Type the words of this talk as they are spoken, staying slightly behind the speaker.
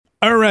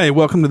All right,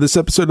 welcome to this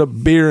episode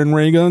of Beer and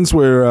Ray Guns,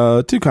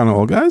 where two kind of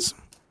old guys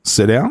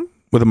sit down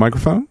with a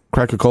microphone,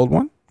 crack a cold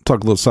one,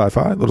 talk a little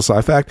sci-fi, a little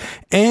sci-fact,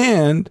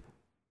 and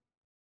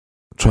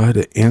try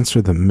to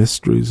answer the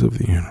mysteries of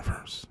the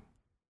universe.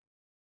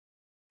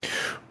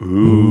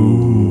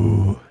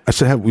 Ooh.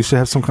 We should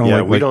have some kind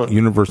of like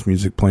universe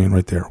music playing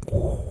right there.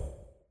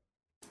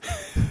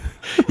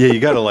 Yeah, you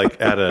got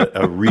to add a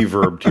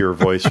reverb to your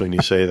voice when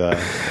you say that.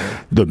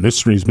 The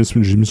mysteries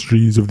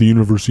of the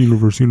universe.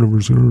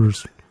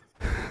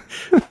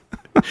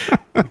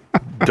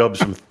 Dub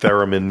some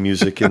theremin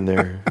music in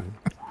there.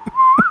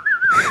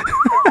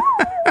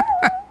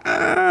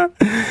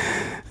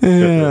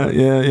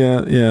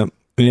 Yeah.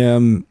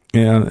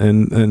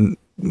 And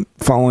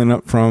following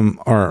up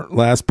from our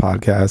last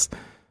podcast,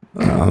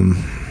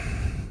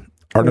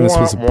 Artemis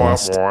was a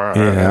bust.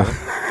 Yeah.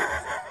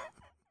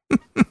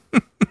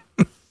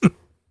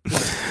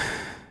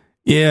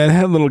 Yeah, it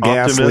had a little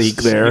gas leak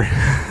there.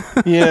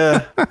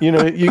 Yeah,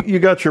 you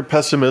got your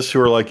pessimists who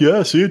are like,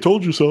 "Yeah, see, I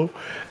told you so,"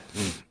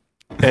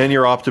 and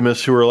your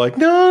optimists who are like,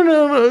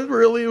 "No,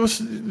 really, it was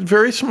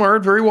very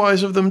smart, very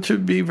wise of them to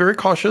be very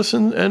cautious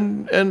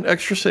and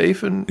extra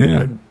safe." And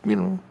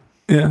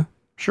yeah,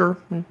 sure.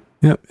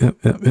 Yep.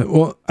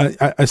 Well,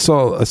 I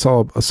saw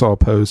a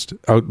post.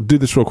 I'll do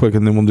this real quick,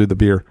 and then we'll do the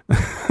beer.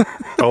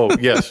 Oh,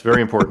 yes,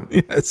 very important.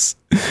 Yes,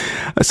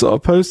 I saw a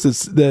post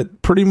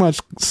that pretty much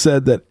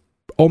said that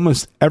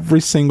almost every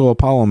single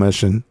Apollo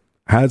mission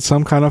had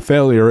some kind of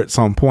failure at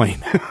some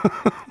point.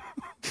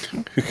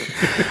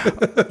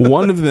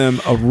 One of them,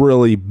 a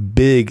really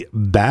big,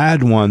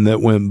 bad one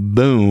that went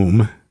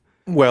boom.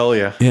 Well,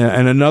 yeah. Yeah,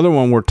 and another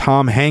one where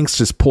Tom Hanks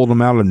just pulled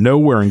him out of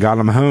nowhere and got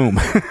him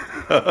home.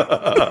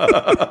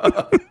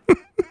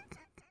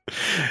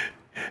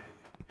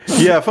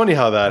 Yeah, funny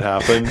how that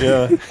happened.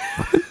 Yeah.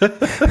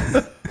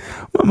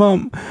 My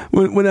mom,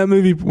 when that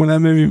movie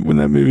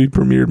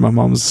premiered, my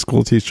mom was a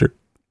school teacher.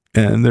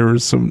 And there were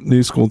some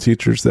new school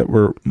teachers that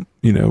were,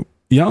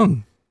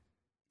 young,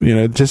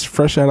 just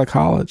fresh out of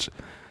college.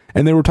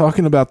 And they were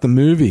talking about the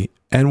movie.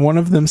 And one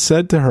of them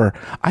said to her,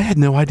 I had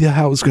no idea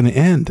how it was going to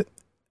end.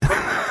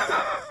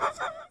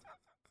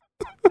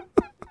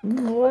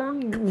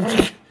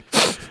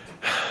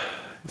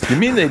 You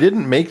mean they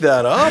didn't make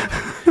that up?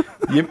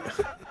 You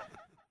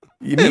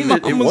mean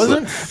it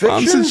wasn't fiction?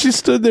 Mom said she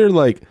stood there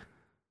like,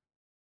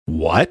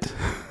 what?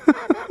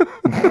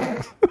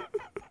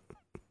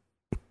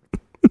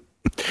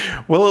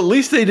 Well, at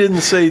least they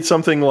didn't say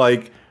something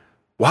like,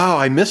 wow,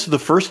 I missed the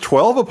first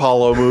 12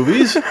 Apollo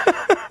movies.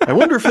 I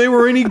wonder if they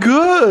were any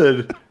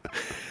good.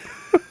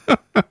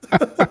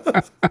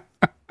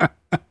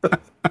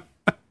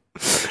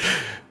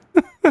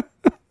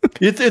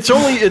 It's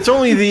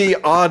only the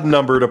odd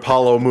numbered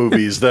Apollo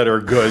movies that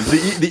are good.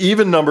 The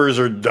even numbers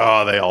are,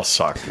 they all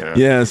suck.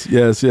 Yes.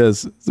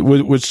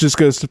 Which just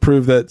goes to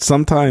prove that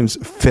sometimes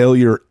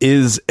failure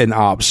is an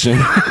option.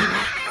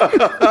 All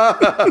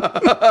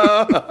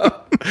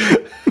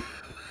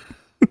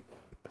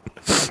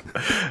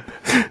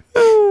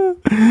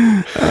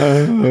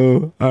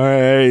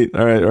right.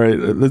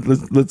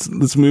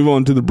 Let's move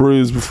on to the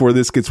brews before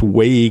this gets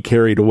way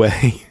carried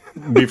away.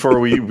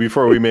 Before we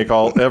make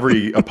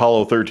every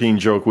Apollo 13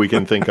 joke we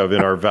can think of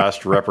in our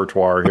vast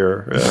repertoire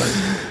here.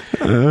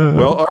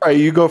 Well, all right,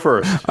 you go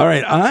first. All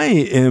right, I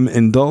am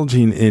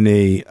indulging in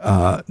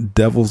a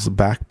Devil's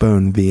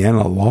Backbone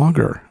Vienna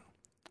Lager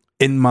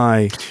in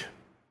my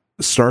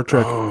Star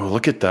Trek. Oh,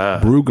 look at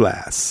that brew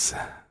glass.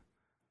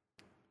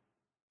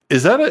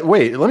 Is that it?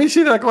 Wait, let me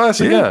see that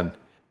glass again.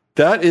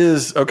 That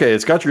is okay.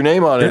 It's got your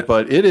name on it,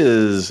 but it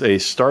is a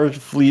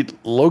Starfleet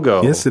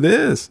logo. Yes, it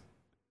is.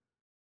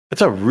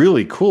 It's a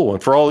really cool one.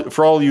 For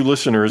all you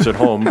listeners at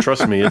home,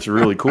 trust me, it's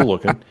really cool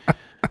looking.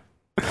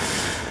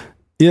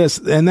 Yes,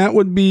 and that's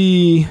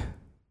the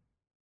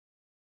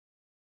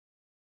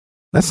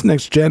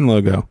Next Gen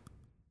logo.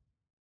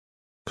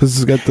 Because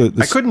it's got the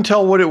I couldn't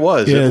tell what it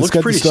was. Yeah, it looks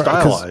pretty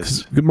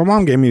stylized. Cause my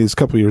mom gave me this a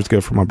couple years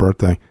ago for my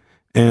birthday,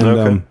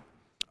 and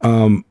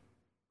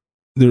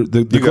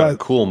you got a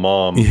cool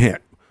mom. Yeah.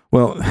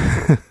 Well,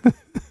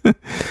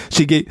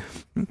 she gave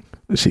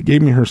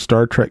me her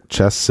Star Trek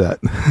chess set.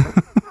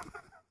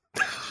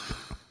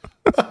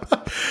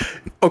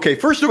 Okay,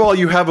 first of all,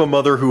 you have a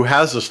mother who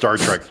has a Star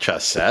Trek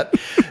chess set.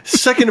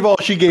 Second of all,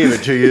 she gave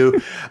it to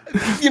you.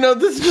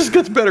 This just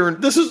gets better.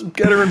 This is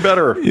better and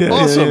better. Yeah,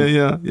 awesome.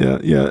 Yeah.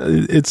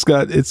 It's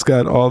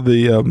got all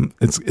the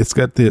it's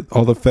got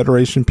all the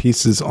Federation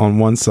pieces on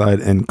one side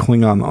and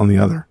Klingon on the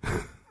other.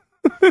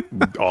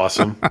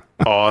 Awesome.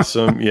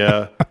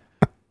 Yeah.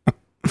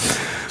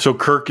 So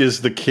Kirk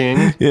is the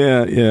king.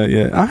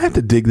 Yeah. I have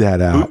to dig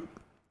that out.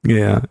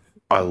 Yeah.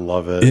 I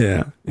love it.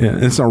 Yeah.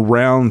 It's a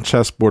round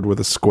chessboard with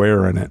a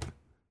square in it.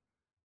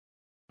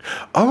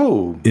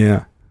 Oh.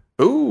 Yeah.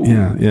 Ooh.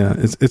 Yeah.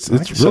 It's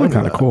really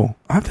kind of cool.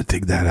 I have to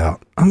dig that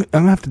out. I'm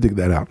gonna have to dig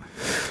that out.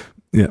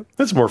 Yeah.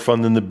 That's more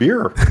fun than the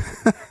beer.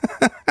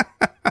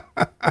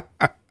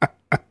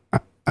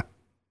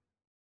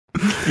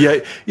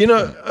 Yeah.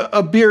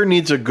 A beer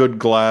needs a good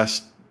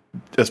glass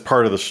as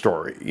part of the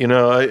story. You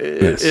know,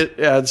 Yes.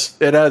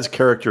 it adds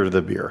character to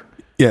the beer.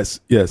 Yes.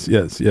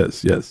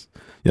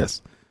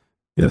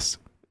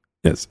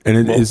 And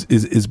it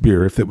is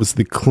beer. If it was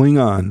the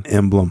Klingon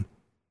emblem,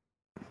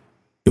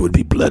 it would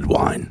be blood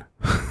wine.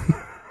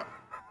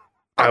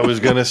 I was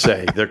gonna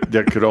say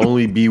there could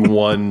only be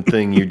one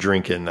thing you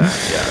drink in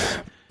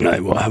that. Yeah, I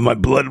will have my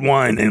blood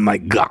wine and my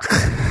gok.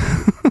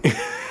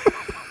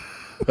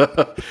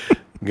 I'm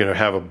gonna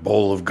have a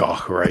bowl of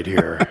gok right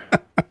here.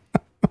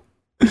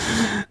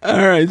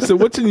 All right. So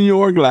what's in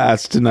your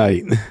glass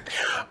tonight?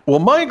 Well,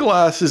 my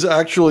glass is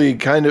actually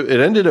it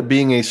ended up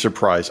being a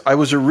surprise. I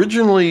was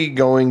originally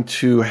going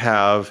to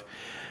have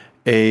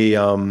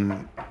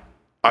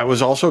I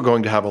was also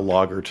going to have a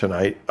lager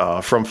tonight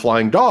from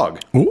Flying Dog,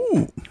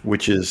 Ooh.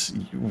 which is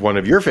one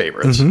of your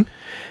favorites. Mm-hmm.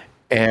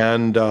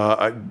 And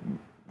I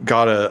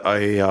got a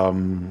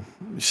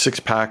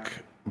 6-pack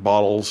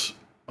bottles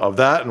of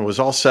that and was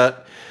all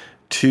set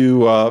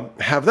to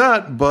have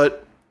that.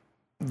 But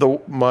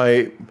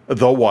my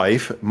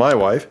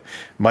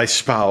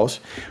spouse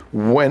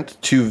went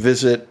to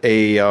visit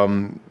her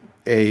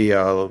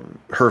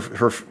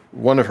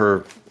one of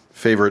her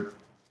favorite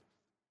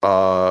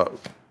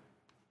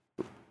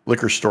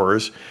liquor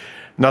stores.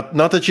 Not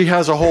that she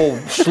has a whole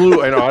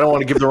slew. I don't want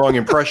to give the wrong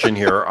impression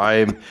here.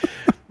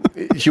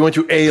 She went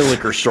to a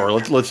liquor store.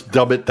 Let's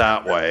dub it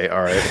that way.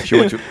 All right. She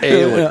went to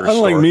a liquor store.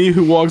 Unlike me,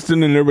 who walks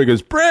in and everybody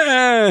goes,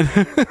 Brad.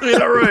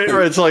 Yeah, right.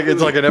 It's like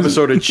an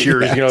episode of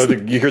Cheers. Yes. You know,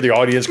 you hear the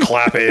audience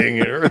clapping.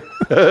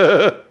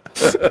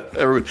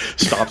 Everyone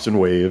stops and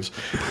waves.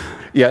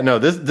 Yeah. No.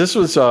 This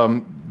is a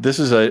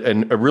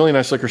really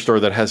nice liquor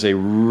store that has a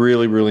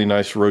really, really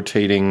nice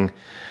rotating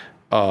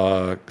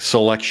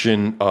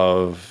selection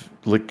of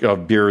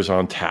beers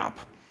on tap,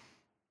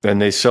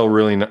 and they sell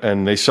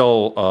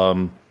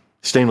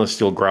stainless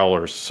steel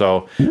growlers.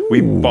 So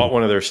we bought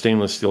one of their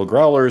stainless steel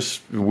growlers,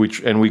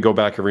 and we go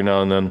back every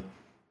now and then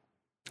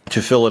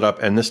to fill it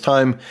up. And this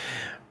time,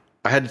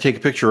 I had to take a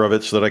picture of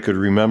it so that I could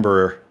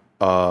remember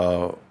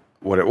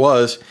what it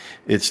was.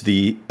 It's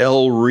the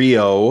El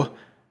Rio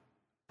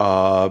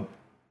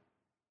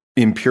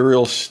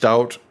Imperial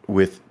Stout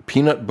with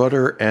peanut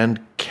butter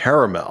and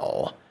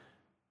caramel.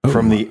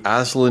 From the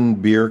Aslan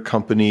Beer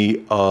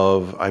Company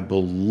of, I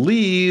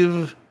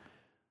believe,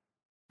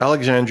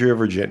 Alexandria,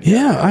 Virginia.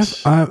 Yeah,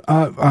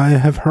 I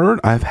have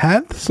heard. I've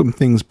had some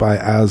things by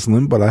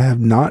Aslan, but I have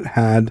not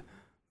had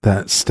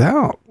that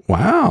stout.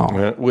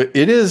 Wow.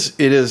 It is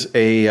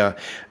a.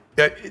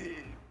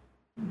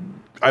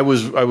 I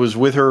was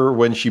with her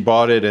when she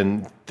bought it,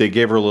 and they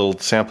gave her a little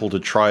sample to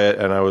try it,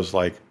 and I was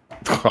like,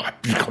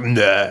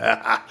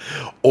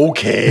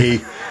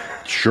 okay.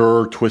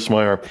 Sure, twist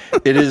my arm.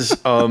 It is.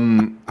 I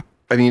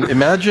mean,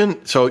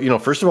 imagine. So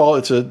first of all,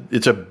 it's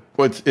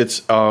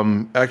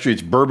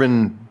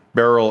bourbon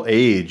barrel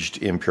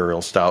aged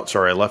imperial stout.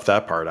 Sorry, I left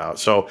that part out.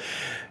 So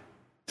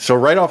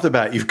right off the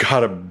bat, you've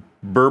got a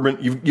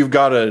bourbon. You've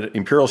got an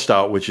imperial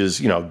stout, which is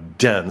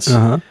dense,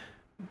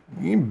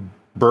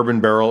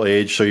 bourbon barrel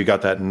aged. So you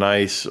got that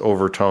nice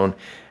overtone,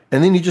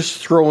 and then you just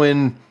throw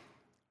in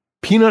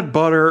peanut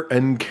butter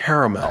and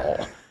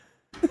caramel.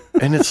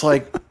 And it's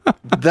like,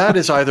 that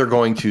is either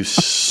going to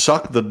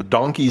suck the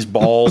donkey's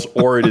balls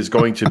or it is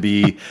going to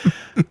be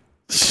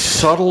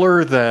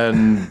subtler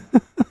than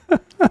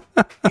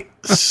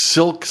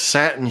silk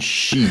satin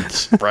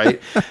sheets,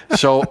 right?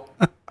 So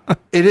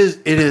it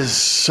is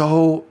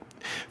so...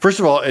 First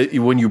of all,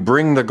 when you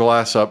bring the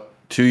glass up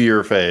to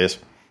your face,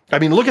 I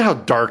mean, look at how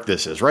dark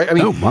this is, right? I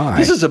mean,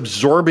 this is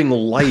absorbing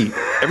light.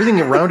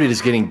 Everything around it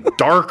is getting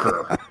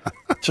darker.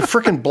 It's a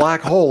freaking black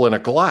hole in a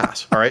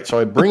glass, all right? So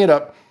I bring it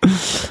up.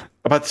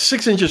 About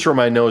 6 inches from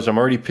my nose, I'm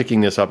already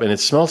picking this up, and it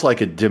smells like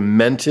a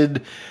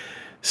demented,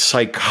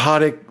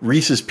 psychotic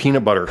Reese's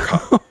peanut butter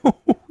cup. Oh,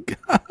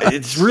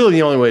 it's really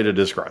the only way to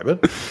describe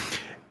it.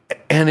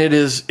 And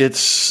it's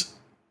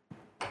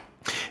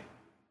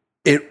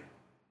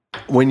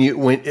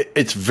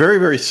very,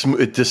 very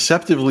smooth, it's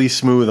deceptively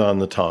smooth on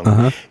the tongue.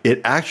 Uh-huh.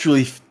 It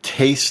actually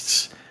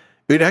feels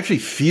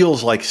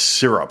like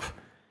syrup.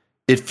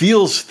 It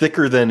feels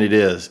thicker than it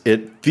is.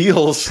 It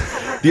feels,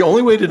 the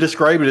only way to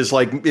describe it is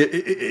like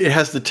it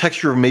has the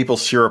texture of maple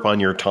syrup on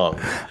your tongue.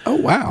 Oh,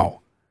 wow.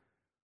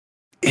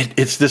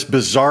 It's this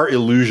bizarre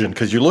illusion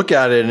because you look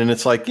at it and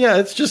it's like, yeah,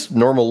 it's just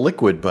normal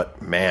liquid,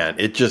 but man,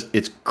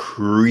 it's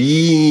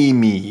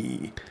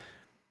creamy.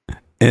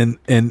 And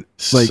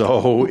like,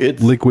 so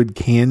it's liquid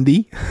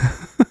candy.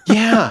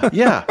 Yeah.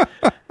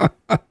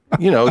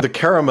 The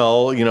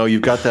caramel,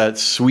 you've got that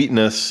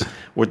sweetness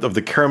of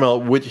the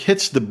caramel, which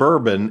hits the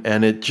bourbon,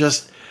 and it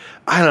just,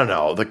 I don't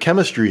know, the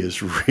chemistry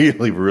is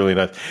really, really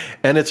nice.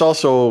 And it's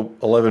also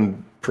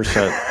 11%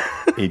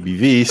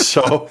 ABV,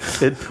 so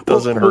it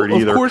doesn't hurt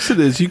either. Of course it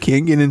is. You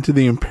can't get into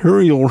the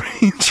imperial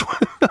range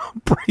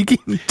without breaking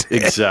down.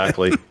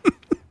 Exactly.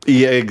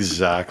 Yeah,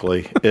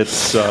 exactly.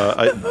 It's,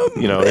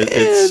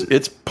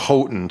 it's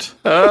potent.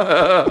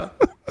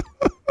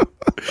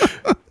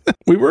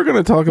 We were going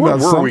to talk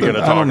about something. What were we going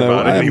to talk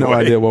about? I have no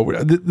idea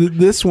what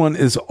this one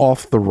is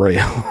off the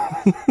rail.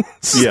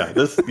 Yeah,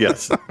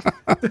 yes.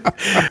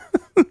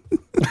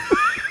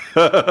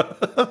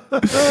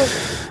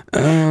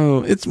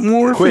 Oh, it's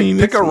morphine.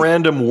 Quick, pick a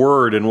random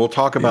word and we'll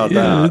talk about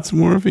that. It's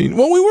morphine.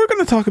 Well, we were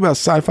going to talk about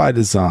sci-fi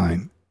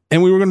design,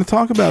 and we were going to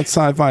talk about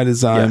sci-fi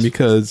design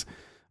because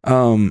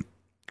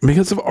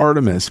of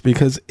Artemis,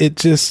 because it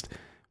just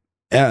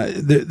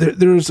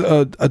there's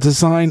a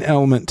design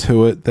element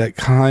to it that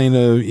kind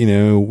of,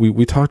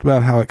 we talked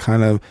about how it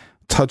kind of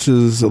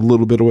touches a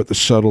little bit of what the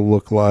shuttle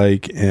looked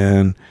like,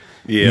 and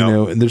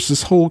and there's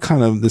this whole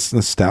kind of this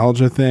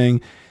nostalgia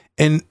thing.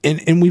 And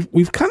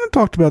we've kind of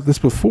talked about this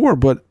before,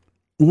 but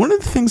one of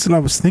the things that I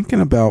was thinking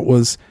about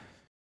was,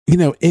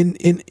 in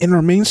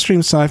our mainstream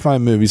sci-fi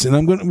movies, and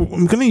I'm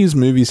going to use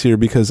movies here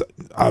because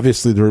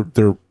obviously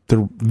they're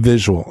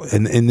visual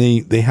and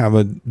they have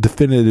a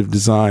definitive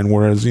design,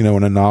 whereas in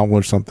a novel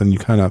or something, you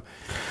kind of,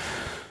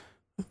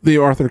 the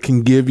author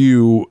can give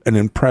you an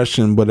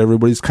impression, but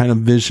everybody's kind of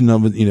vision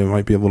of it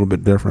might be a little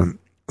bit different.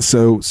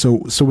 So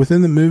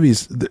within the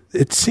movies,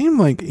 it seemed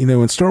like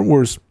in Star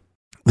Wars,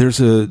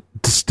 there's a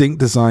distinct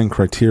design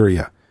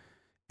criteria,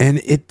 and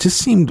it just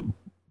seemed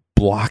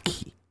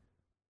blocky,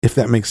 if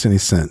that makes any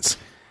sense.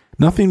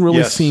 Nothing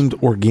really seemed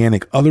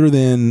organic other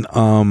than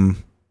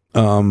Princess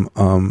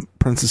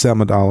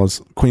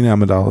Amidala's, Queen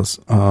Amidala's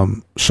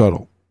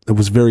shuttle. It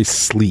was very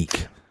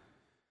sleek.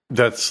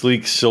 That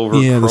sleek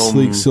silver chrome. The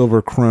sleek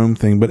silver chrome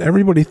thing. But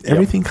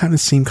everything kind of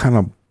seemed kind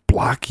of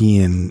blocky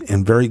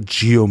and very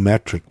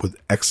geometric with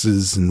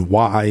X's and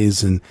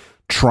Y's and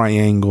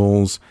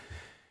triangles.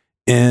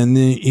 And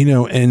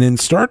and in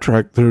Star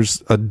Trek,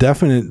 there's a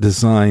definite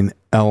design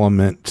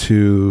element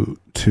to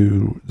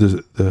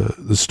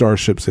the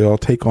starships. They all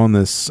take on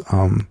this,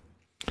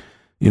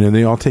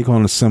 they all take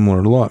on a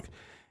similar look.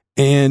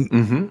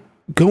 And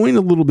going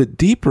a little bit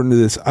deeper into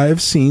this,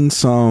 I've seen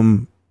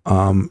some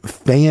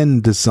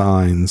fan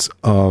designs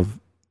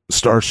of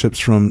starships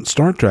from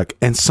Star Trek,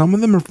 and some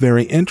of them are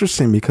very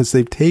interesting because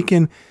they've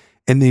taken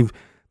and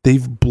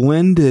they've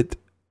blended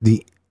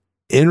the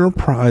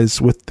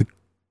Enterprise with the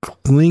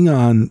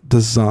Klingon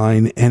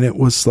design, and it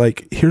was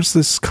like, here's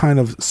this kind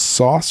of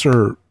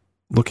saucer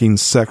looking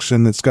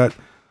section that's got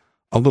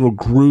a little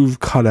groove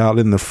cut out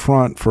in the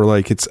front for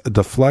like it's a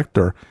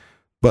deflector,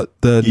 but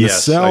the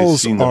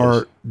nacelles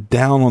are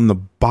down on the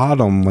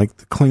bottom like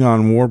the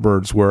Klingon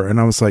warbirds were. And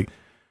I was like,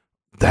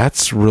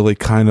 that's really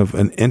kind of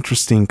an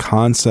interesting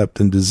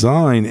concept and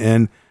design.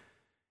 And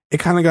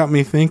it kind of got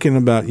me thinking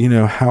about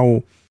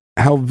how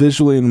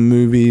visually in the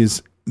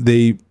movies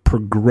they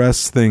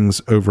progress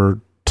things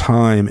over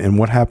time and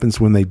what happens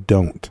when they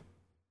don't.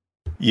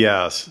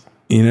 Yes.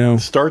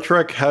 Star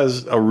Trek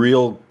has a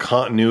real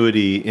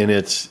continuity in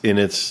its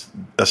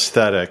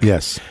aesthetic.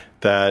 Yes.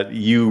 That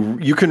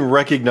you can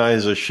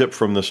recognize a ship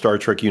from the Star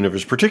Trek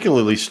universe,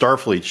 particularly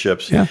Starfleet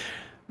ships,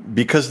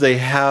 because they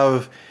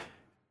have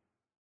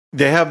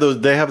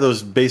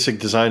those basic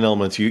design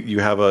elements. You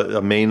have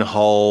a main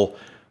hull,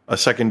 a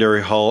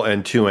secondary hull,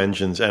 and two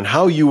engines, and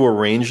how you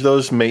arrange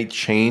those may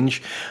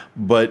change,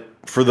 but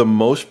for the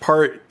most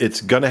part,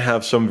 it's going to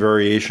have some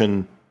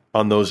variation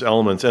on those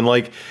elements. And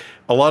like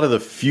a lot of the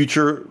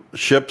future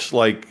ships,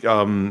 like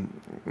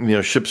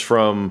ships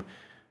from,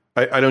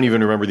 I don't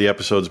even remember the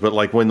episodes, but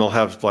like when they'll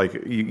have like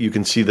you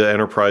can see the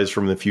Enterprise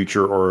from the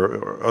future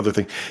or other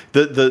things,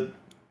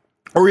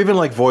 or even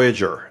like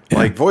Voyager. Yeah.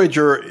 Like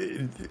Voyager,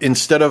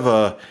 instead of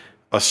a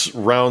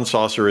round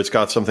saucer, it's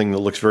got something that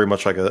looks very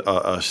much like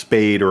a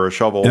spade or a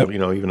shovel,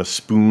 even a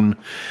spoon.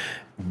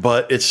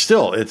 But it's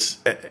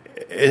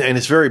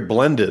very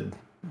blended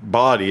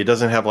body. It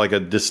doesn't have like a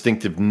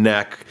distinctive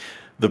neck.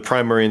 The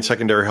primary and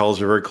secondary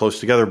hulls are very close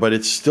together, but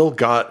it's still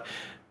got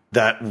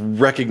that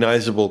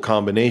recognizable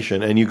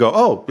combination. And you go,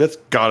 oh, that's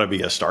got to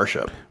be a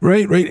starship.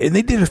 Right. And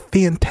they did a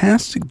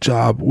fantastic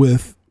job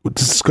with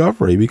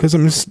Discovery, because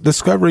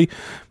Discovery,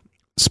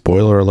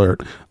 spoiler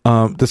alert,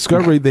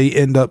 Discovery, they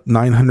end up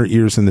 900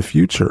 years in the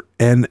future,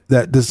 and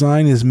that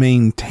design is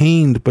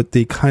maintained, but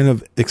they kind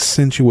of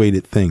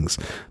accentuated things.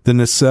 The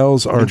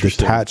nacelles are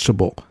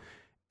detachable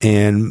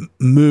and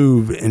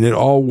move, and it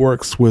all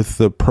works with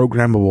the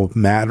programmable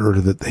matter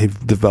that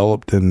they've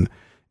developed in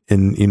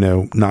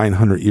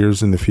 900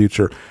 years in the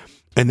future.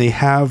 And they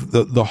have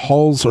the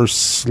hulls are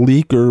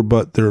sleeker,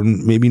 but they're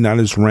maybe not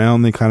as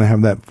round. They kind of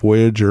have that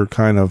Voyager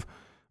kind of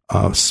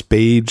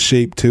spade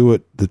shape to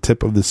it, the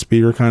tip of the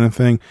spear kind of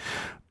thing.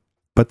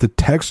 But the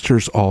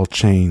textures all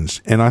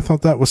changed, and I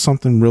thought that was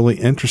something really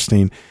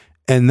interesting.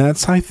 And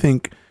that's, I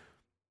think,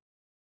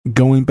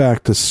 going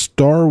back to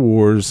Star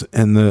Wars,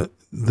 and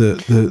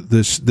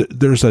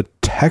there's a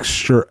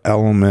texture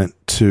element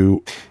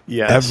to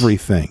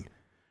everything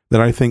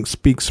that I think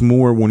speaks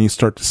more when you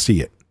start to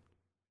see it.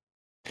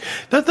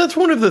 That's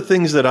one of the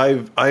things that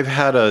I've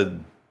had a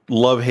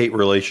love-hate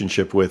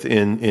relationship with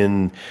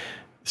in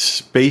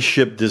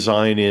spaceship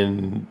design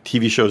in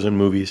TV shows and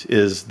movies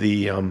is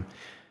the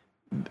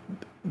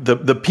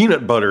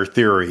peanut butter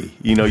theory.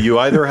 You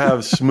either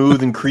have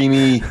smooth and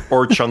creamy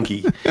or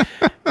chunky.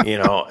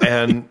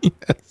 And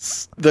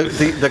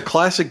the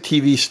classic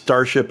TV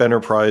Starship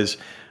Enterprise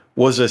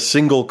was a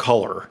single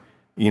color.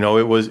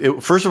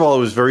 First of all, it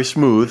was very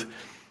smooth.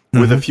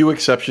 With a few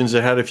exceptions,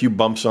 it had a few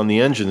bumps on the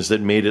engines that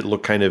made it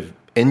look kind of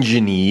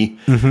engine-y.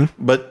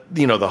 But,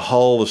 the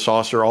hull, the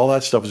saucer, all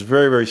that stuff was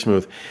very, very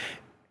smooth.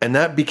 And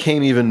that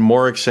became even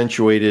more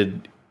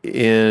accentuated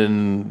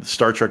in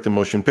Star Trek: The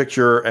Motion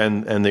Picture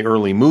and the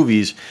early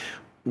movies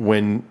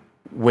when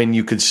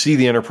you could see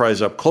the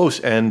Enterprise up close.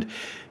 And,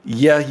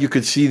 yeah, you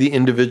could see the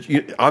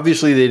individual.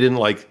 Obviously, they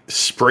didn't,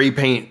 spray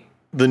paint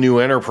the new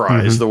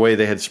Enterprise the way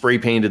they had spray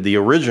painted the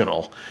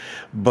original.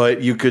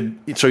 But you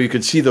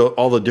could see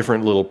all the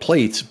different little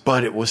plates,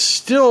 but it was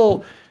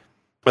still,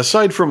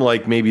 aside from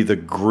maybe the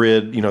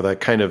grid, that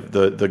kind of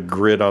the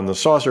grid on the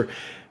saucer,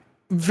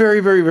 very,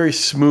 very, very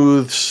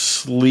smooth,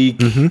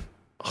 sleek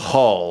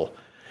hull.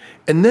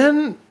 And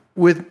then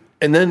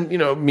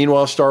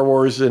meanwhile, Star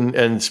Wars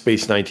and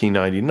Space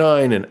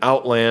 1999 and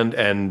Outland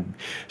and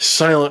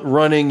Silent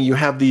Running, you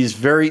have these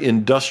very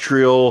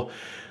industrial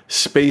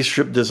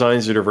spaceship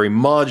designs that are very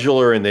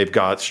modular, and they've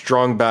got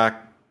strong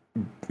back,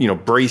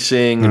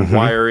 bracing and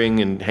wiring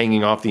and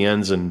hanging off the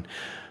ends and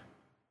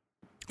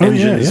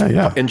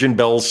engine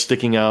bells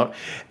sticking out.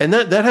 And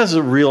that has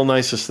a real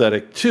nice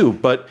aesthetic too.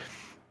 But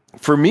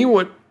for me,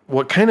 what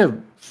kind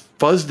of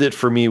fuzzed it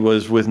for me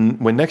was when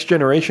Next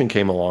Generation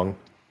came along,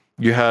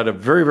 you had a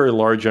very, very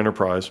large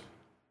Enterprise,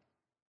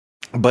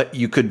 but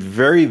you could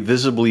very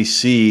visibly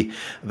see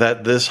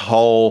that this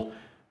hull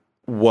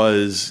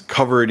was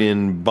covered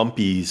in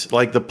bumpies.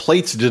 Like the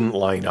plates didn't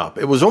line up.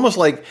 It was almost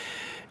like,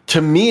 to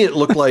me, it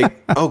looked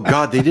like, oh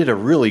God, they did a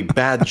really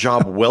bad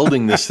job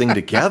welding this thing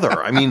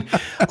together. I mean,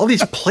 all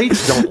these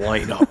plates don't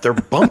line up. They're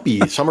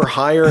bumpy. Some are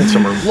higher and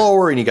some are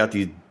lower, and you got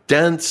these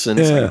dents. And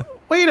it's like,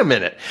 wait a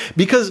minute.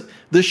 Because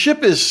the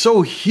ship is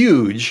so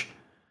huge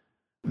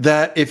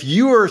that if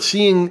you are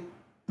seeing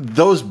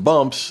those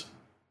bumps,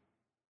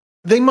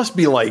 they must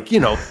be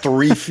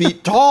 3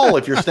 feet tall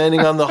if you're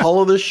standing on the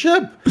hull of the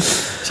ship.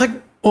 It's like,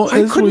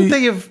 why couldn't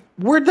they have...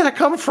 Where'd that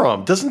come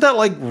from? Doesn't that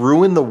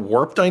ruin the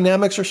warp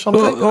dynamics or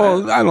something?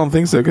 Well, I don't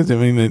think so, because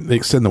they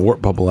extend the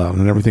warp bubble out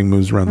and everything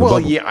moves around the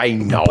bubble. Well, yeah, I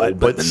know,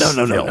 but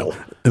no.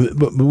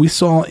 But we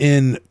saw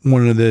in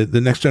one of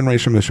the Next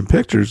Generation motion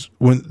pictures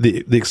when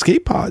the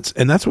escape pods,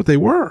 and that's what they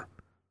were.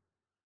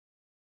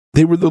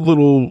 They were the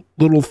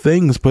little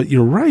things, but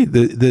you're right.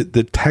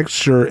 The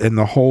texture and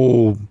the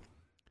whole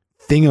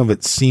thing of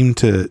it seemed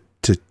to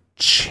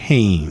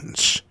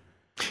change.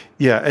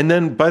 Yeah, and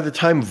then by the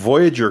time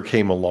Voyager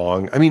came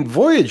along, I mean,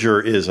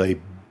 Voyager is a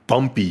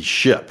bumpy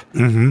ship.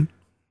 And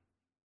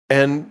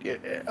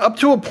up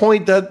to a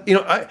point that,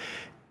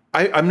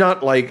 I'm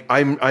not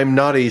I'm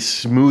not a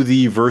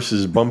smoothie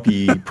versus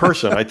bumpy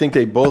person. I think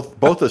they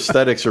both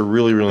aesthetics are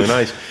really, really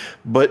nice.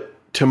 But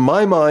to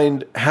my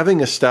mind,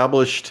 having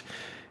established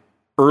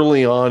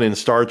early on in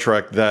Star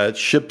Trek that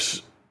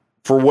ships,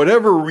 for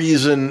whatever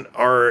reason,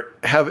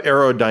 have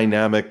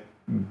aerodynamic,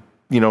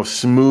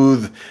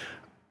 smooth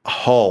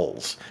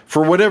hulls,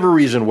 for whatever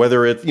reason,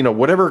 whether it's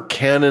whatever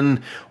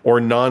canon or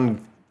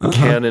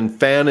non-canon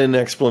fanon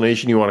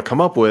explanation you want to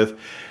come up with,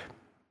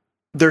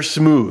 they're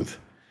smooth.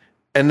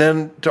 And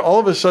then to all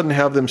of a sudden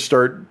have them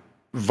start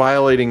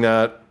violating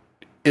that,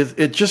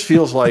 it just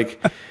feels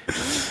like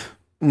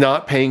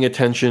not paying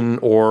attention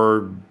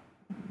or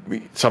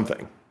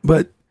something.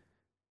 But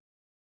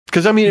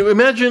because, I mean,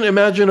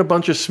 imagine a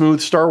bunch of smooth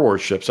Star Wars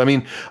ships. I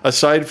mean,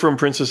 aside from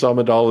Princess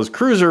Amidala's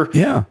cruiser,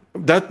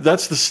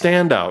 that's the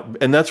standout.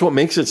 And that's what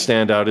makes it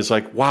stand out, is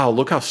wow,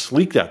 look how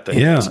sleek that thing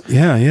is.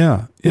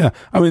 Yeah.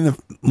 I mean, the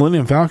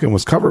Millennium Falcon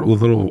was covered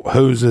with little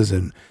hoses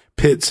and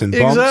pits and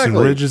bumps and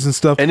ridges and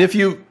stuff. And if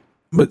you've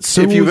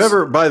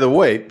ever, by the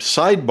way,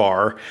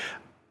 sidebar,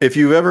 if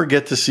you ever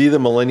get to see the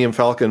Millennium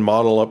Falcon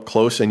model up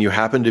close and you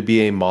happen to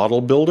be a model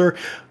builder,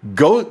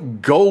 go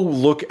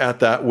look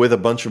at that with a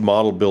bunch of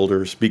model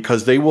builders,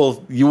 because you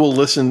will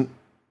listen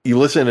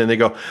and they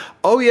go,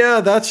 oh yeah,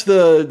 that's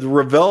the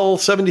Revell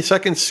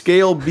 72nd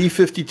scale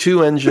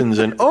B-52 engines.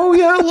 And oh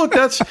yeah, look,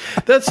 that's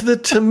the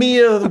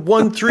Tamiya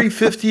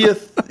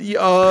 1/350th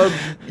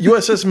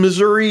USS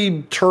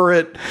Missouri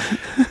turret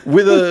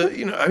with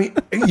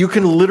you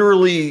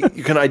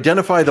can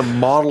identify the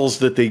models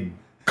that they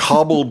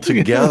cobbled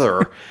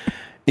together.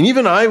 And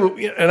even I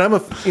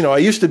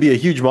used to be a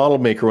huge model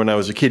maker when I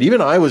was a kid. Even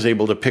I was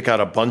able to pick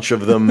out a bunch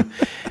of them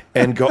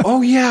and go,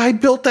 oh yeah, I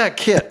built that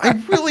kit. I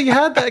really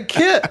had that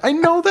kit. I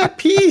know that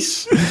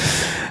piece.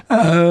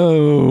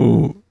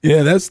 Oh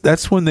yeah,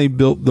 that's when they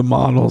built the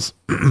models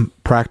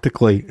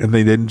practically, and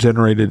they didn't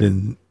generate it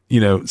in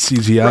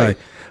CGI. Right.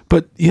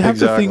 But you have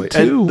to think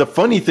too. And the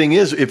funny thing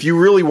is, if you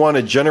really want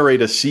to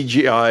generate a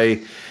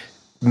CGI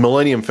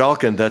Millennium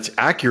Falcon that's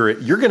accurate,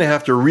 you're going to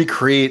have to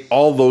recreate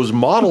all those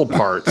model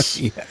parts.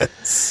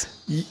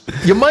 Yes.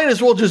 You might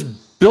as well just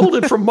build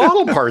it from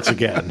model parts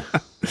again.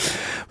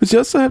 But you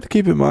also have to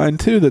keep in mind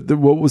too that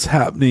what was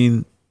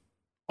happening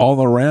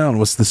all around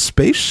was the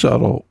space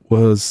shuttle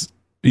was,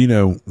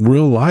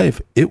 real life.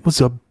 It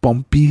was a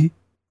bumpy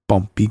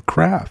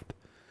craft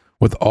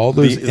with all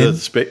those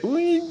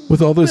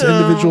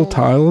individual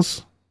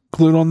tiles.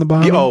 glued on the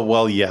bottom. Oh,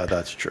 well, yeah,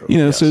 that's true. You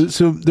know, Yes.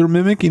 so they're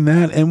mimicking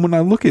that. And when I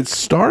look at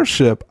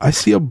Starship, I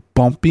see a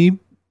bumpy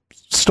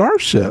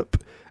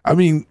Starship. I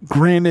mean,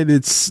 granted,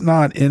 it's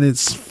not in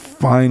its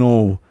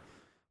final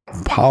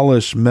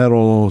polished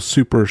metal,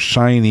 super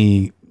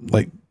shiny,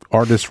 like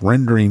artist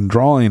rendering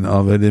drawing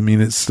of it. I mean,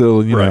 it's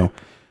still, you know,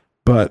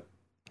 but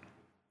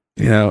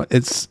you know,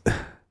 it's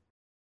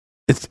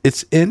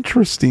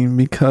interesting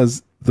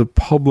because the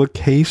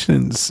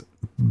publications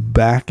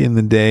back in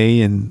the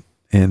day in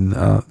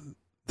the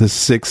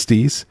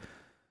 60s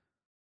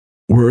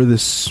were the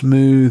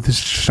smooth,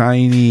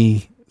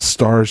 shiny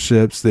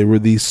starships. They were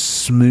these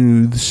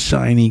smooth,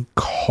 shiny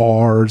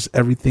cars.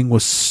 Everything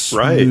was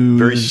smooth,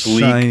 very sleek,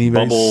 shiny,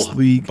 very bubble,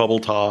 sleek. bubble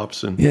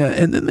tops, and Yeah,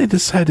 and then they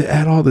decided to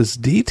add all this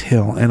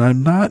detail, and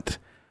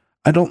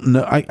I don't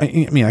know.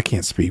 I mean, I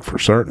can't speak for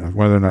certain of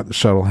whether or not the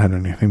shuttle had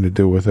anything to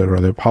do with it or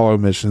the Apollo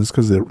missions,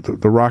 because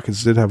the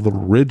rockets did have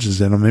little ridges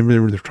in them. Maybe they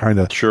were trying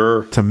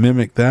to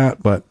mimic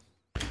that, but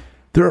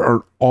there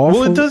are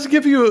awful. Well, it does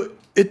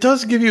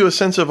give you a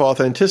sense of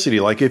authenticity.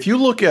 Like if you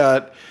look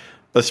at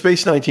a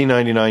Space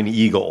 1999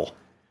 Eagle,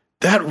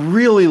 that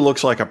really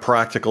looks like a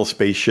practical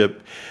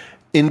spaceship,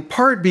 in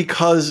part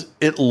because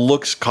it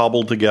looks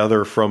cobbled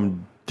together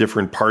from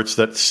different parts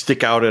that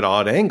stick out at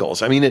odd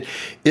angles. I mean,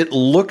 it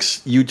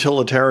looks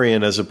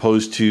utilitarian as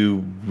opposed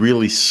to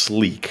really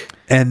sleek.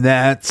 And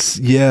that's,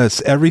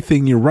 yes,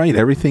 everything, you're right.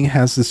 Everything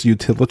has this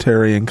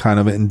utilitarian kind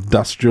of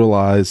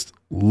industrialized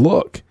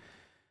look.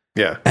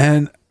 Yeah.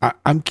 And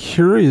I'm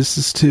curious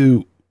as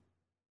to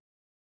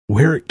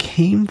where it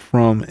came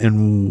from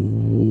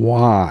and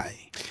why.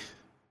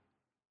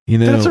 You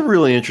know, that's a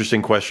really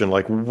interesting question.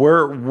 Like,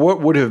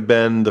 what would have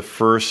been the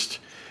first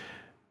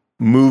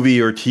movie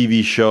or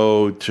TV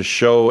show to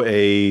show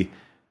a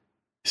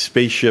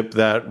spaceship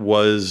that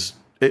was,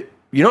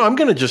 I'm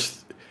going to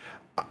just,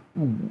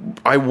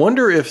 I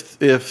wonder if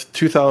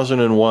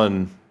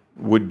 2001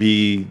 would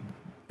be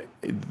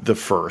the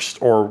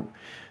first, or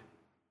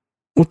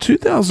well,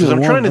 2001.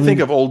 I'm trying to think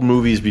of old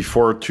movies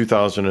before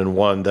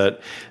 2001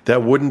 that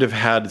wouldn't have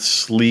had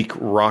sleek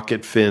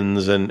rocket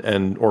fins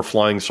and or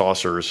flying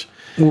saucers.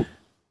 Well,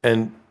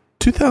 and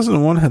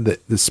 2001 had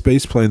the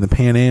space plane, the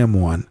Pan Am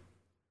one.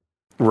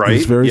 Right. It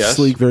was very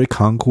sleek, very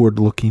Concorde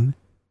looking.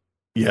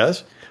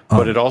 Yes.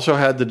 But it also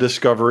had the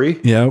Discovery.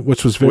 Yeah,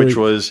 which was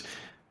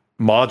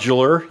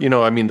modular. You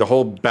know, I mean, the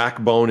whole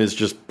backbone is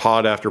just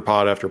pod after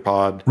pod after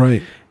pod.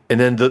 Right. And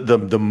then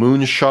the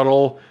moon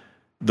shuttle,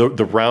 the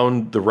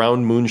round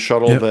moon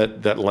shuttle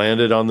that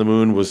landed on the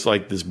moon was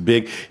like this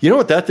big. You know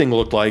what that thing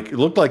looked like? It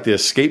looked like the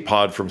escape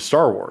pod from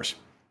Star Wars.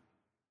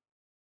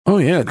 Oh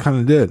yeah, it kind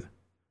of did.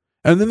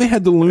 And then they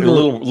had the lunar, a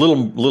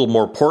little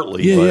more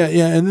portly. Yeah.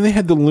 And then they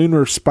had the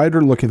lunar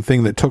spider-looking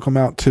thing that took them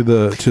out to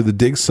the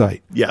dig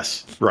site.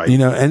 Yes, right. You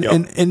know,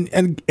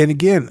 and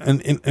again,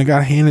 I got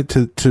to hand it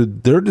to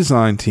their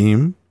design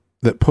team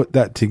that put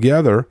that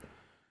together.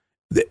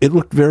 It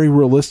looked very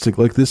realistic.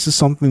 Like this is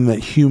something that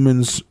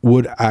humans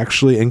would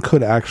actually and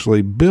could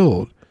actually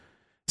build.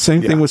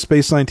 Same thing with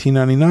Space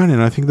 1999,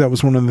 and I think that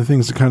was one of the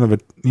things that kind of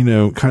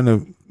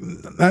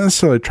not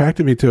necessarily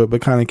attracted me to it,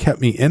 but kind of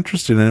kept me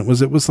interested in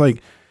it. It was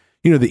like,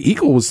 you know, the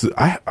Eagle was,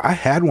 I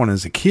had one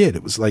as a kid.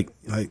 It was like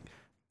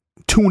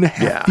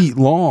 2.5 feet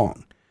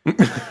long.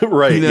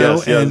 Right. You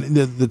know, yes. And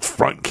the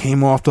front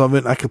came off of it.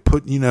 And I could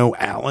put, you know,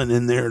 Alan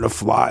in there to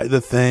fly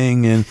the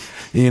thing and,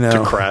 you know,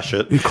 to crash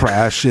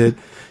it,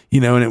 you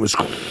know, and it was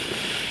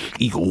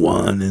Eagle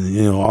One. And,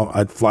 you know,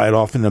 I'd fly it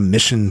off in a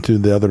mission to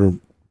the other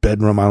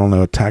bedroom. I don't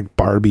know, attack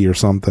Barbie or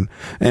something.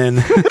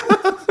 And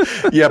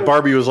yeah,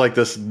 Barbie was like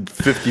this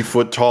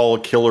 50-foot tall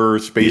killer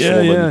space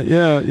woman.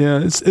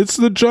 Yeah. It's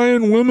the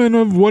giant women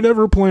of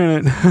whatever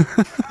planet.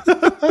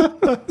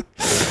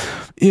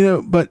 You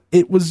know, but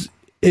it was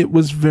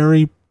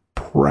very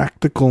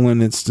practical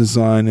in its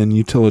design and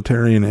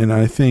utilitarian. And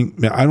I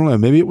think, I don't know,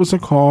 maybe it was a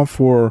call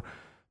for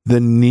the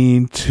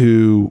need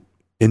to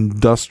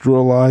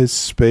industrialize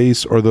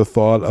space, or the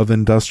thought of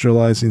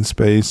industrializing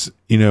space,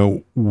 you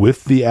know,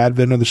 with the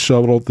advent of the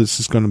shuttle. This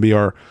is going to be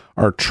our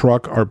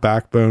truck, our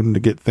backbone to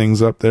get things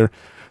up there.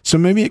 So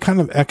maybe it kind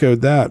of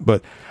echoed that.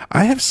 But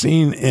I have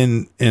seen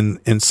in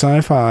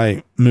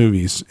sci-fi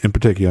movies in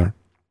particular,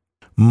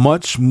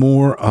 much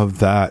more of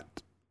that,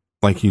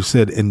 like you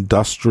said,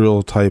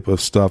 industrial type of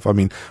stuff. I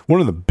mean, one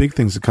of the big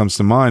things that comes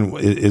to mind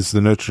is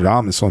the Notre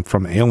Dame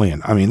from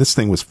Alien. I mean, this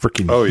thing was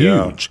freaking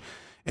huge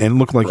and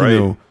looked like, you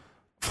know,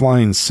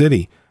 flying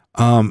city.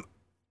 I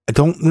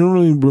don't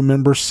really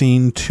remember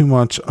seeing too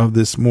much of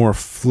this more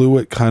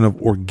fluid kind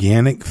of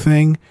organic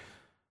thing,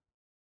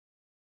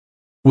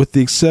 with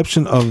the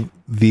exception of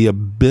The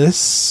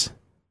Abyss,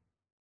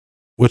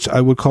 which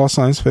I would call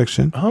science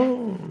fiction.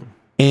 Oh.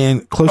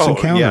 And Close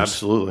Encounters. Yeah,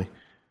 absolutely.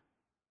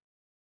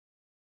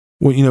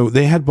 Well, you know,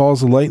 they had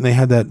balls of light, and they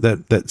had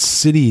that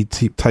city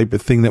type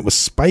of thing that was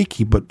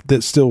spiky, but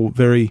that's still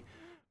very,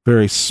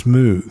 very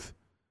smooth.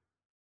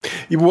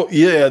 Well,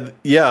 yeah.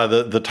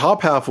 The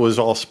top half was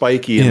all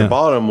spiky, and the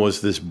bottom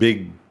was this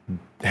big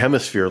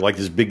hemisphere, like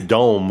this big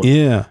dome.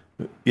 Yeah,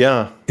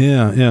 Yeah.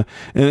 Yeah.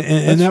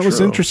 And that was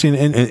true. interesting.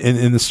 And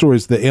in the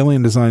stories, the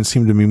alien design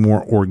seemed to be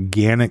more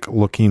organic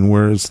looking,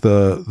 whereas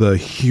the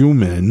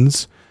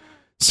humans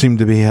seem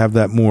to have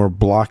that more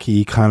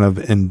blocky kind of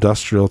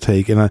industrial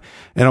take. And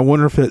I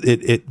wonder if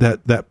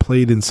that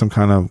played in some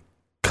kind of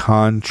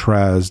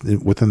contrast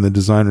within the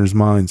designers'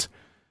 minds.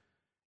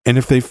 And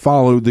if they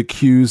followed the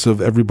cues of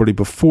everybody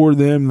before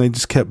them, they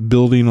just kept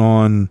building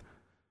on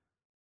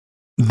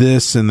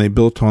this and they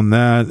built on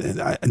that.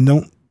 And I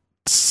don't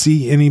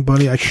see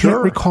anybody, I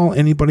can't recall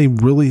anybody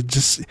really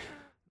just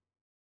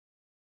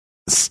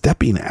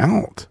stepping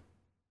out.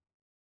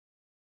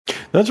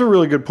 That's a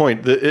really good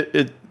point.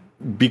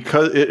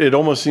 Because it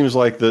almost seems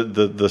like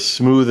the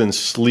smooth and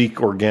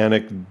sleek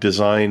organic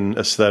design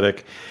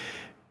aesthetic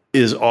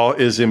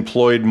is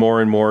employed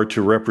more and more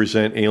to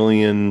represent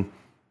alien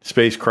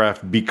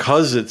spacecraft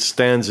because it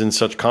stands in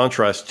such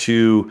contrast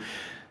to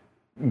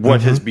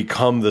what has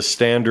become the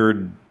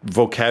standard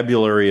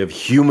vocabulary of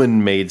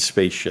human-made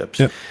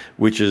spaceships,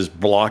 which is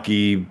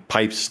blocky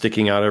pipes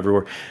sticking out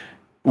everywhere.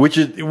 Which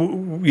is,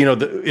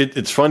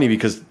 it's funny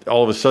because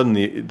all of a sudden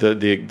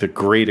the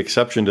great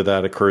exception to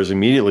that occurs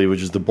immediately,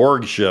 which is the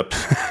Borg ships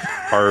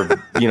are,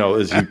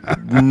 is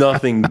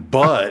nothing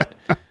but,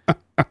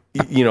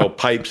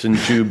 pipes and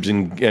tubes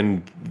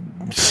and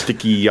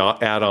sticky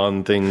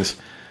add-on things.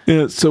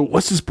 Yeah. So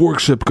what's this Borg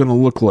ship going to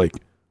look like?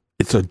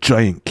 It's a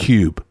giant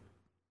cube.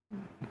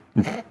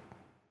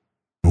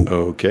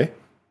 Okay.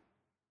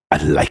 I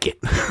like it.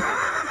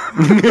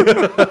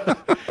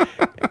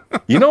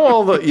 You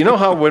know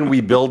how when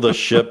we build a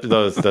ship,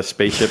 the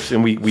spaceships,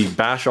 and we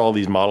bash all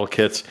these model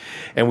kits,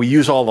 and we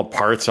use all the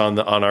parts on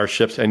our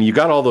ships, and you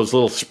got all those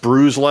little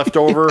sprues left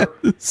over,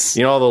 Yes.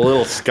 the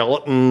little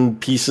skeleton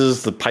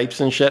pieces, the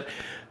pipes and shit.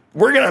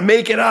 We're gonna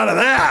make it out of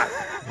that.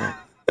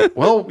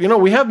 Well,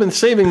 we have been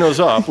saving those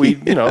up.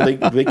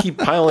 They keep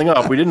piling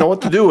up. We didn't know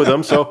what to do with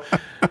them, so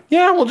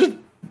yeah, we'll just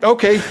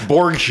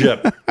Borg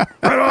ship,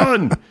 right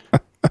on.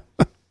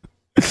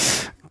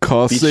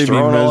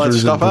 Cost-saving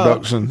measures in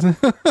production.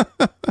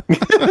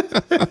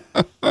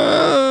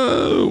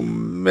 Oh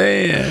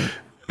man,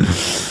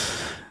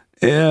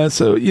 yeah.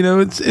 So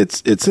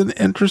it's an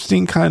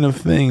interesting kind of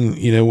thing.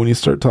 When you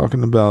start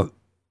talking about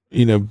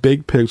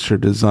big picture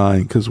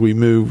design, because we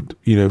moved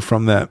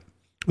from that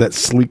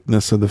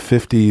sleekness of the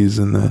 50s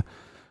and the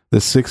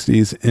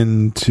 60s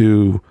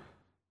into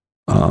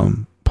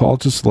Paul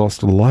just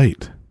lost a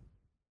light.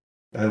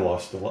 I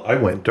lost a light. I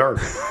went dark.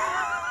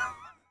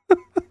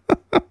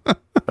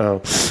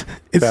 Oh,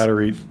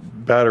 battery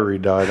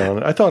died on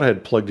it. I thought I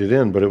had plugged it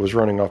in, but it was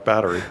running off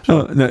battery.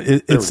 So, no,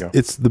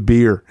 it's the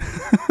beer.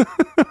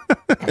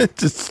 It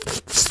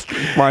just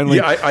finally.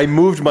 Yeah, I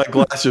moved my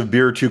glass of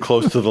beer too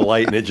close to the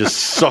light, and it just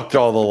sucked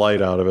all the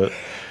light out of it.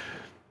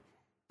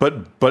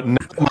 But now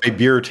my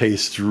beer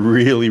tastes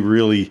really,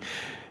 really.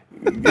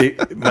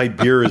 My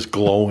beer is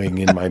glowing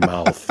in my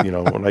mouth.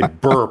 When I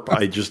burp,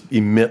 I just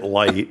emit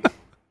light.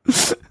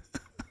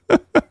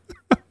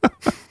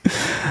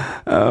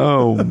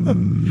 Oh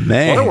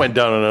man! Well, I went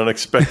down an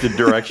unexpected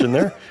direction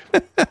there.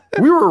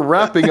 We were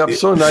wrapping up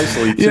so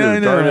nicely too. Yeah, I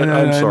know, Darn it!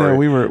 I'm sorry.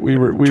 We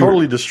were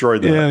totally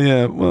destroyed that.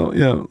 Yeah. Well,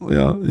 yeah.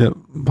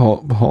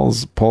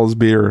 Paul's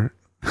beer.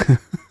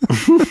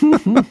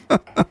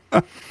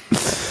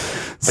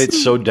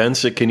 It's so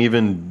dense it can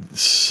even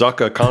suck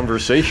a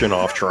conversation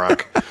off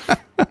track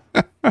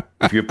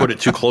if you put it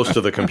too close to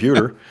the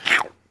computer.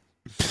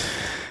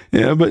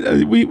 Yeah,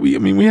 but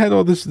we had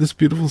all this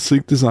beautiful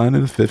sleek design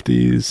in the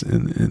 50s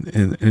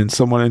and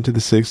somewhat into the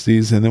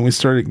 60s, and then we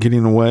started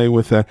getting away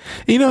with that.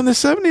 In the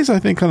 70s, I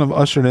think kind of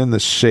ushered in the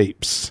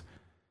shapes.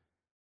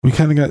 We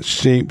kind of got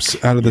shapes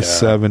out of the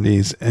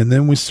 70s, and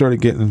then we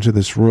started getting into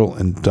this real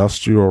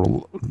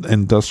industrial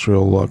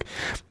look.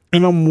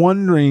 And I'm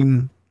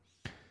wondering,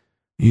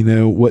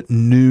 what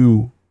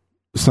new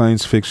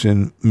science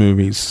fiction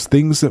movies,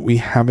 things that we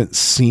haven't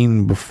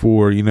seen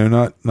before,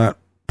 not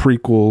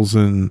prequels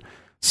and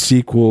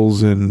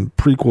sequels and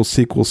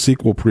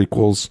sequel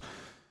prequels.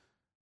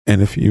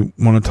 And if you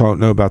want to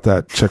know about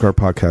that, check our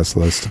podcast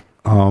list.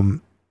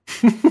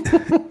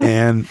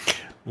 And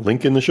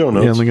link in the show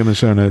notes. Yeah, link in the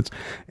show notes.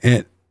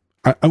 And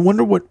I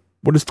wonder what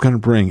it's going to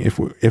bring if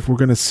we're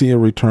going to see a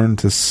return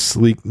to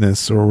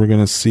sleekness, or we're going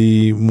to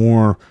see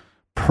more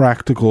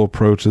practical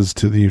approaches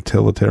to the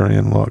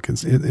utilitarian look.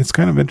 It's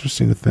kind of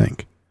interesting to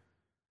think.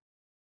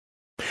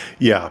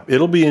 Yeah,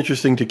 it'll be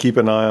interesting to keep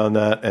an eye on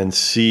that and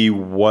see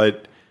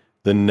what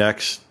the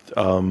next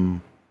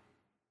what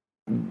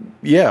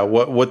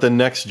the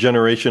next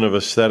generation of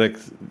aesthetic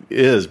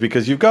is,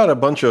 because you've got a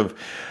bunch of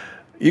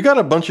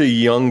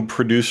young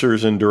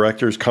producers and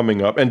directors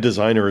coming up, and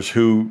designers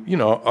who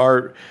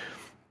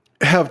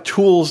have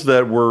tools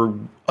that were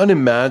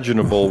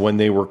unimaginable when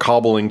they were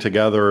cobbling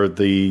together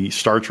the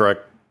Star Trek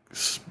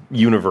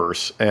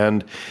universe,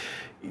 and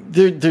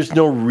there's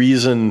no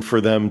reason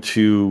for them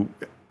to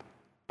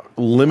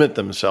limit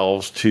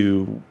themselves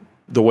to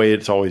the way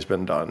it's always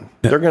been done.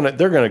 Yeah.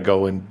 They're gonna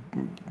go in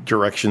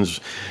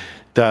directions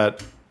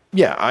that,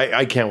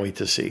 I can't wait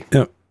to see.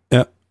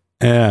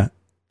 Yeah.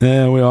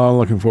 We are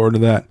looking forward to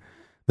that.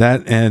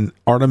 That and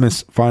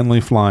Artemis finally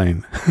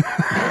flying.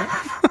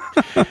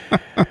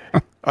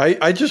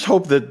 I just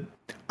hope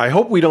I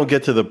hope we don't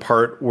get to the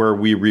part where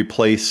we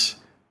replace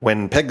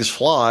when pigs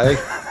fly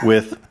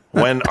with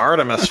when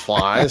Artemis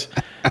flies.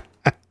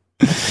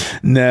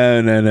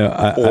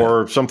 No.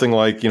 Or something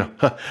like,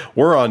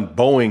 we're on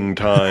Boeing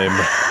time.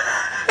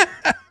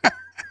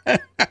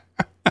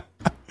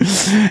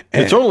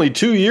 It's only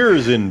 2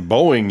 years in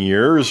Boeing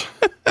years.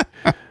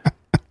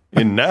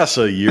 In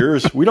NASA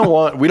years. We don't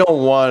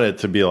want it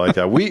to be like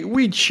that.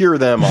 We cheer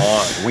them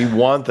on. We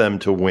want them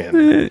to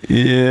win.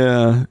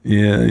 Yeah.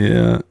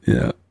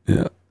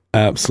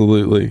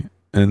 Absolutely.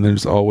 And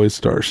there's always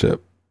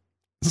Starship.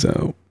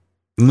 So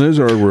and those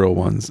are real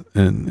ones.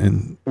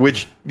 And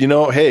which,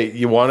 hey,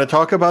 you want to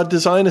talk about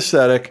design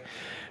aesthetic?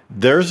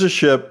 There's a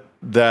ship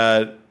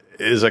that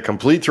is a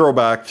complete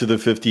throwback to the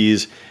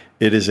 50s.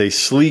 It is a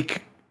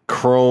sleek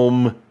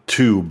chrome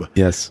tube.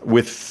 Yes.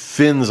 With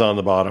fins on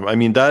the bottom. I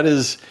mean, that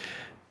is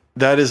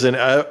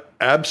an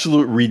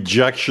absolute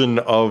rejection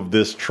of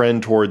this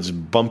trend towards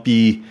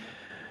bumpy,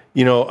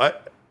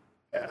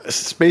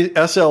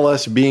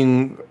 SLS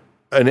being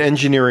an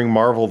engineering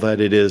marvel that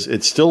it is.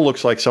 It still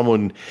looks like a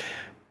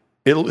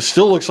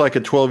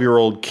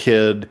 12-year-old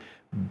kid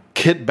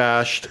kit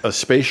bashed a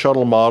space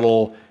shuttle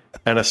model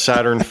and a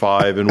Saturn V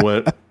and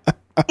went,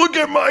 look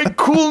at my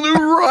cool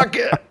new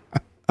rocket.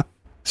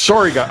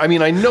 Sorry, guys. I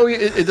mean, I know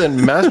it's a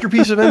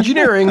masterpiece of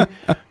engineering,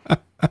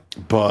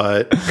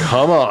 but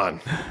come on.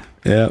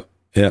 Yeah.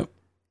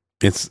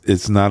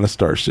 It's not a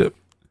Starship.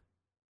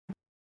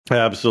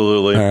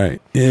 Absolutely. All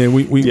right. Yeah,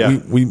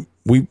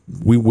 we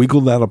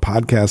wiggled out a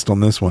podcast on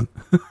this one.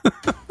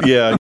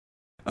 Yeah.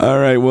 All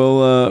right.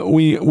 Well,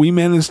 we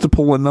managed to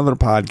pull another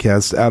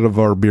podcast out of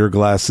our beer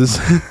glasses.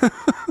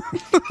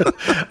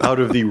 Out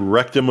of the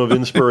rectum of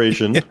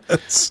inspiration.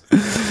 Yes.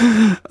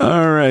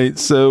 All right.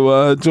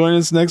 So join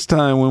us next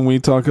time when we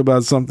talk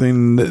about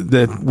something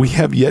that we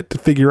have yet to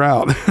figure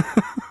out.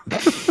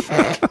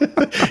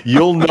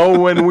 You'll know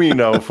when we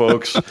know,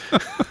 folks. All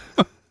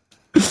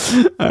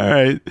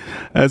right.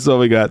 That's all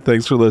we got.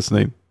 Thanks for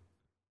listening.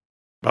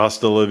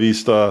 Hasta la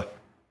vista.